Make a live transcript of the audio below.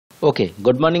Okay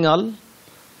good morning all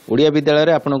Odia विद्यालय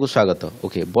रे आपन को स्वागत।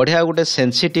 ओके बढ़िया गोटे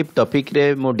सेंसिटिव टॉपिक रे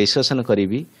मो डिस्कशन करी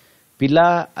पिला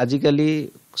आजिकली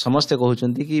समस्ते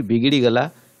कहउचंती कि बिगिड़ी गला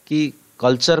कि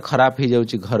कल्चर खराब हो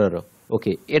जाउची घरर।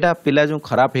 ओके एटा पिला जो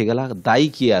खराब हो गला दायी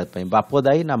किया पई बाप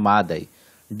दायी ना माँ दायी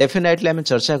डेफिनेटली आम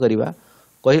चर्चा करवा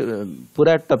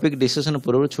पूरा टॉपिक डिस्कशन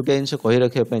पूर्व छोटिया जिन कही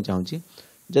रखा चाहूँगी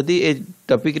जदि ए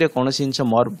टॉपिक रे कौन जिन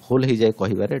मोर भूल हो जाए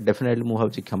कह डेफिनेटली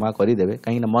मुझे क्षमा करदेवे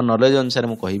कहीं मो नॉलेज अनुसार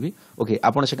मुझे कहबी। ओके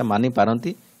आपड़ से मानि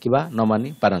पारती कि न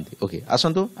मानि पारती। ओके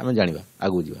आसतु आम जाना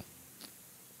आगू जा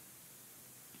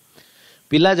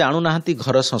पिला जाणु नाहांती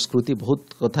घर संस्कृति बहुत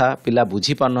कथा पिला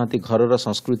बुझी पारना घर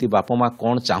संस्कृति बापा माँ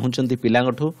कौन चाहूँगी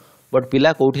पिलाठू बट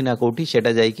पिला कौटी ना कौटी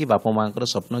सेटा जाइकी बापा माँ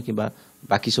स्वप्न कि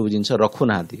बाकी सब जिन रखु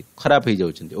ना खराब हो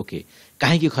जाउछंती। ओके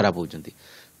कहीं खराब होउछंती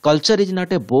culture is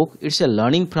not a book it's a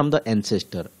learning from the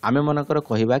ancestor. आमे मनकर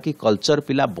कहवा कि कल्चर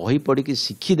पिला बही पढ़ी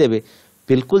शिखीदेवे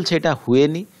बिल्कुल सेटा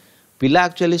हुएनी। पिला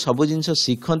एक्चुअली सब जिन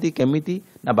शिखती केमिति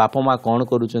ना बापा माँ कौन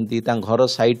करुचंती घर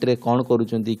साइट्रे कौन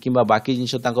करुचंती किंबा बाकी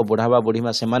जिनस बुढ़ावा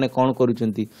बुढ़ीमा से कौन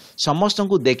करुचंती समस्त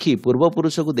को देखी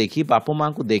पूर्वपुरुष को देखी बापा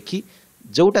माँ को देखी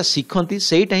जोटा शिखती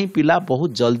सेटा ही पिला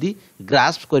बहुत जल्दी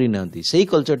ग्रास्प करनी से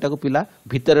कल्चरटा को पिला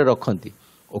भितर रखती।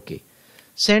 Okay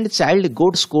send child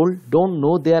good school don't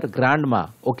know there grand माँ।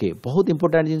 ओके बहुत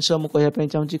इंपोर्टेंट जिनस मुझे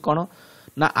चाहूँगी कौन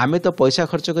ना आमे तो पैसा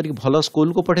खर्च करी भल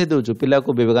स्कूल को पठे दौचु पिला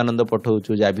को विवेकानंद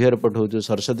पठाऊँ जाभियर पठाऊँ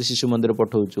सरस्वती शिशु मंदिर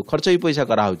पठाऊँ खर्च भी पैसा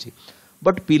कराऊँगी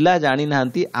बट पिला जानी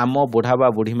नांती आम बुढ़ावा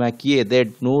बुढ़ीमा किए they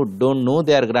don't know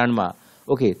there grand माँ।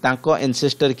 ओके तांको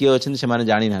एंसेस्टर किए अच्छे से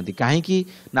जानी नांती कहीं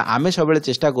ना आमे सब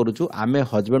चेष्टा करुचु आमे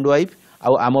हजबैंड वाइफ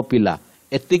आउ आम पिला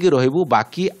एतिकी रहिबु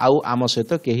बाकी आउ आम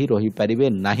सहित केही रही पारिबे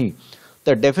नाही।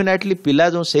 तो डेफिनेटली पिला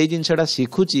जो से जिनसा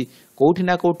शिखुची कौटी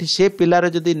ना कौटी से पिलार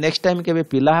जदि नेक्स्ट टाइम केबे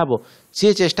पिला हबो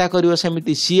सी चेष्टा करिवो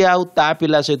सेमिति सी आउ ता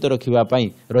पिला सहित रहिबा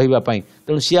पई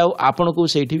तेणु सी आउ आपन को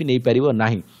सेठी भी नहीं पारिबो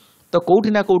नाही। तो कौटी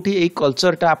ना कौटी ए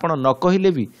कल्चरटा आपन न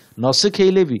कहिले भी न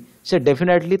शिखेले भी से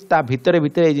डेफिनेटली ता भितर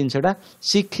भितर ए जिनसटा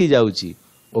शिखी जाउची।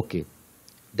 ओके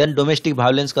देन डोमेस्टिक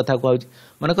भायोलेंस कथा कहूँ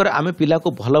मनकर आम पिला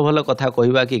को भल भल कथा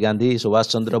कहवा कि गांधी सुभाष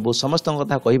चंद्र बोस समस्त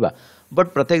कथा कहवा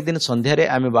बट प्रत्येक दिन संध्यारे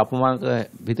आम बापा माँ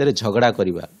भितर झगड़ा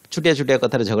करवा छोटिया छोटिया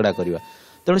कथार झगड़ा करवा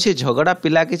तेणु से झगड़ा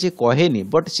पिला किसी कहेनी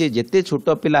बट सी जिते छोट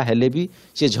पिला हेले भी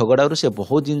से झगड़ारू से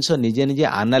बहुत जिनस निजे निजे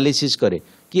आनालीसीस करे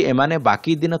कि एमाने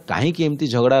बाकी दिन कहीं एमती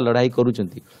झगड़ा लड़ाई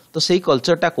करुचंती। तो सही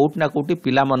कल्चरटा कौटी ना कौटी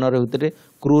पिला मनर भितर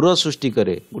क्रूर सृष्टि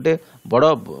करे गोटे बड़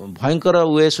भयंकर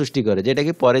वे सृष्टि करे जेटा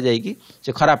कि परे जाइकी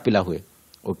से खराब पिला हुए।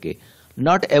 Okay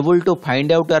not able to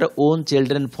find out our own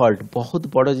children fault बहुत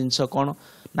बड़ जिनस कौन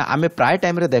ना आम प्राय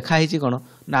टाइम देखाई कौन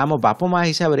ना आम बापा माँ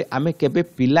हिसाब से आम केबे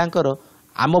पिलांकर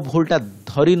आम भूलटा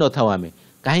धरी न था आम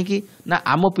कहीं ना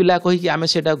आम पिला कहीकि आम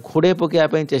से घोड़े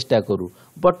पकाइवाई चेष्टा करूँ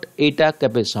बट एटा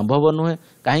केबे संभव नुहे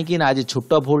कहीं ना आज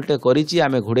छोट भूलटे करिछि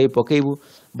आम घोड़े पकेबू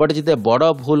बट जिते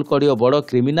बड़ भूल करियो बड़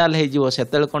क्रिमिनाल हो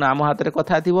सेतेबेले कौन आम हाथ में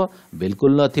कथा थी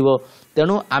बिल्कुल नथिबो।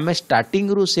 तेणु आम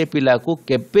स्टार्टिंग रु से पिला को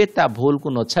केबे ता भूल को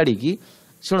न छाड़ी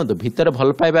शुणु भितर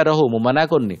भल पाइबा रहू मु मना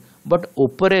करनी बट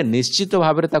उपरे निश्चित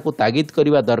भाव में ताकू तागिद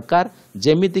करवा दरकार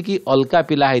जेमिति कि अलका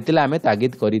पिला होइतिले आमे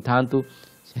तागिद करि थांतु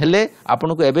हेले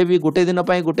आपन को एबे भी गोटे दिन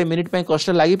पाई गोटे मिनिट पाई कष्ट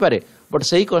लागि पारे बट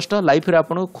सही कष्ट लाइफ रे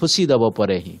आपन को खुशी दब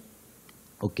परे ही।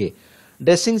 Okay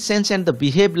dressing sense and the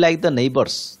behave like the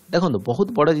neighbours देखो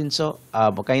बहुत बड़ जिनस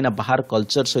कहीं बाहर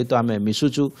कल्चर सहित आम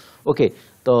मिशुचु। ओके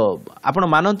तो आपण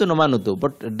मानतु न मानतु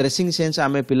बट ड्रेसिंग सेंस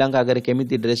आम पिला आगे केमी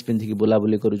ड्रेस पिंधिकी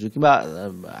बुलाबुली करूँ कि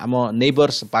आम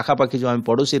नेबर्स पाखापाखि जो आम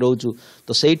पड़ोसी रोचु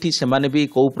तो सही से भी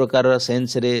कौ प्रकार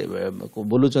सेंस रे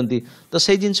बोलुचंती तो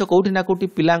सही जिनस कौटी ना कौटी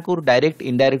पिला डायरेक्ट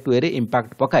इनडायरेक्ट वे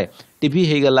इंपैक्ट पकाए टीवी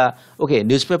हो गला। ओके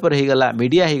न्यूज़पेपर हो गला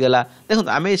मीडिया हो गला देखो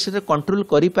आम इसे कंट्रोल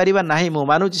करिपारिबा नाही मु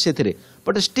मानुची सेथिरे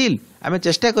बट स्टिल आम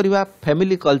चेष्टा करवा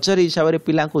फैमिली कल्चर हिसाब से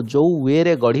पिला जो वे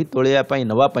रे गढ़ी तोलिया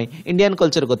नवापाई इंडियन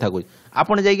कल्चर कथा कह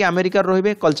आपड़ जाइए अमेरिका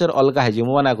रे कल्चर अलग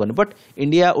हो मना करनी बट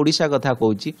इंडिया ओडिशा कथा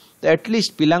कहूँ तो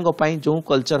एटलिस्ट पिलांपाई जो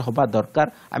कल्चर हवा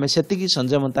दरकार आम से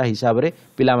संयमता हिसाब से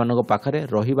पिला पाखरे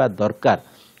रहिबा दरकार।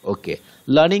 Okay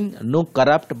learning no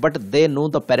corrupt but they know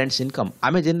the parents income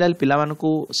आम जेनराल पिला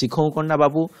शिखऊ कौन ना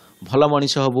बाबू भल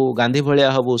मनीष हबू गांधी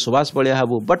भाया हबू सुभाष भाया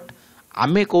हबू बट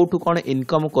आमे कौटू कौन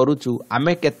इनकम करुचु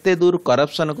आमे केते दूर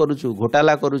करप्शन करुचु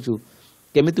घोटाला करुचु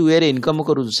केमिति वे इनकम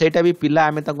करुचु सेटा भी पिला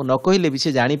आमे ताको न कहिले भी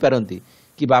से जानी पारंती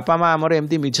कि बापा माँ आमर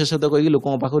एमती मिछ सत कही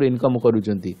लोकों पाखर इनकम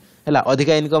करुचंती हैला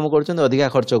अधिका इनकम करुचंती अधिका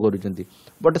खर्च करुचंती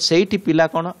बट सेठी पिला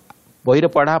कौन बही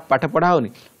पढ़ा पाठ पढ़ा होनी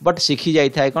बट शिखी जाए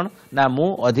था कौन ना मु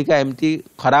अधिका एमती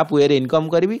खराब वे इनकम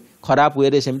करी खराब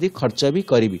वे सेमती खर्च भी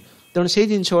करी तेणु से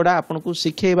जिनस गुड़ा आपन को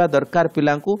शिखेबा दरकार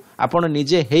पिला आपन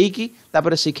निजे हेकी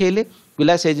तापर शिखेले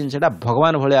पिला से जिनसटा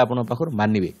भगवान भले आपन पाखर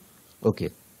मानिबे। Okay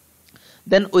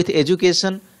then with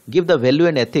education give the value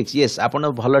and ethics yes आपण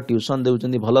भल ट्यूशन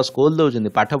दउचंदी भल स्कूल दउचंदी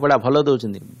पाठ पढ़ा भल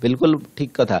दउचंदी बिल्कुल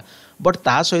ठीक कथा बट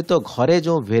ता सहित घरे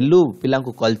जो वैल्यू पिला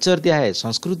कल्चर दिया है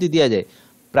संस्कृति दिया जाए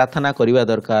प्रार्थना करवा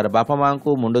दरकार बापा माँ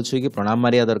को मुंड छुई प्रणाम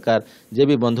मारिया दरकार जे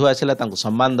भी बंधु आसला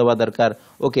सम्मान दवा दरकार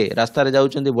ओके रास्ता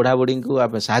जाऊँच बुढ़ा बुढ़ी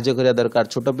को साहाय्य करिया दरकार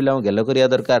छोट पिला गेल करिया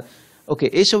दरकार ओके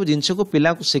ये सब जिनस को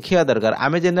पिला को शिखा दरकार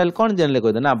आम जेनेल कौन जेनेल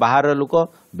कहते ना बाहर लोक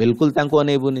बिल्कुल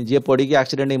अनेबुनि जी पड़ी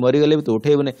एक्सीडेंट मरीगले भी तो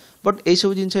उठेबुनि बट ये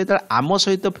सब जिन आम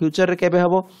सहित फ्यूचर के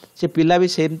हम से पिला भी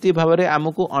सेमती भाव में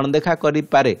आमको अणदेखा करें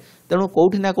तेणु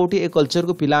कौटि ना कौटि ए कल्चर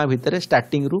को पिला भितर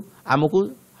स्टार्टिंग रु आमको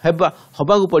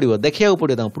हवा पड़ो देखा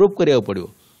पड़ो प्रूव करा पड़ो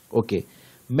okay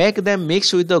make them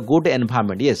mix with the good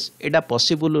environment yes यहाँ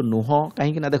पॉसिबल नुह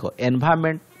कहीं देख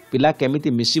एनवायरनमेंट पिला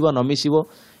केमिति मिसिबो न मिसिबो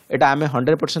एटा आमे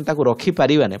 100% ताको रखी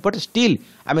पारिबा नै बट स्टिल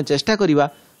आमे चेष्टा करिबा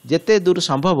जेते दूर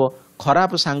संभव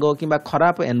खराब सांग किंबा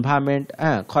खराब एनवायरनमेंट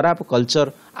खराब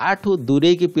कल्चर आठू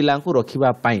दूरे की पिला को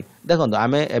रखिबा पाई देखो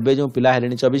आमे एबे जो पिला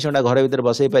हेलेनी 24 घंटा घर भीतर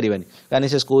बसई पारिबानी कानी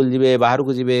से स्कूल जिवे बाहर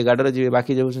को जिवे गाडर जिवे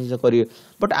बाकी जो करिवे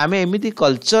बट आमे एमिति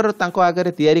कल्चर तांको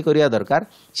आगे तैयारी करिया दरकार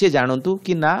से जानतु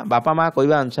कि ना बापा माँ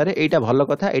कहवा अनुसार एटा भल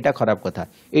कथा एटा खराब कथा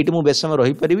एटी मु बेस समय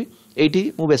रही परिबी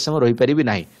एटी मु बेस समय रही परिबी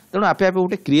नाही तेणु आपे आपे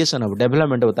गोटे क्रिएशन हो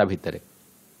डेवलपमेंट होता भितर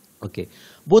okay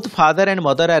both father and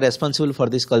mother are responsible for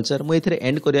this culture मुझे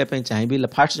एंड करने चाहिए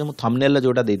फास्ट जो थंबनेल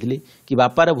जोटा देती कि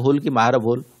बापार भूल कि मार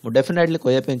भूल मुझे डेफिनेटली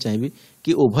कहवाई चाहिए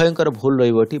कि उभयंकर भूल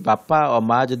रही बापा और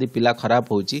माँ जदि पिला खराब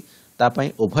होची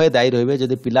तापाई उभय दायी रही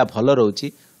जदि पिला भल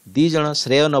रोची दी जन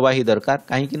श्रेय नवा ही दरकार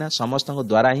कहीं समस्त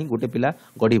द्वारा ही गोटे पिला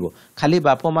गढ़ खाली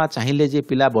बाप माँ चाहिए जे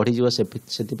पिला बढ़ीज से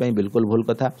बिल्कुल भूल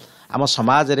कथा आम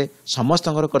समाज रे समस्त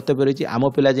कर्तव्य रही आम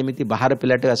पिला जमी बाहर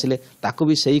पिलाटे आसिले ताकू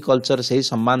भी सही कल्चर सही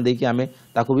सम्मान देकी आमे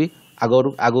ताकू भी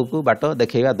आगो को बाट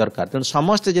देखा दरकार तेणु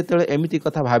समस्ते जिते एमती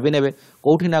कथा भावी ने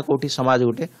कौटि ना कौटि समाज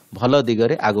गोटे भल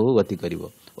दिगरे आगो गति कर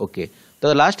ओके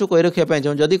तो लास्ट को कही रखापी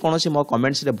चाहूँ जदि कौन मो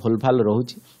कमेंट्स रे भूल भाल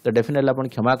रोचे तो डेफिनेटली आप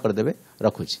क्षमा करदे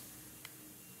रखुची।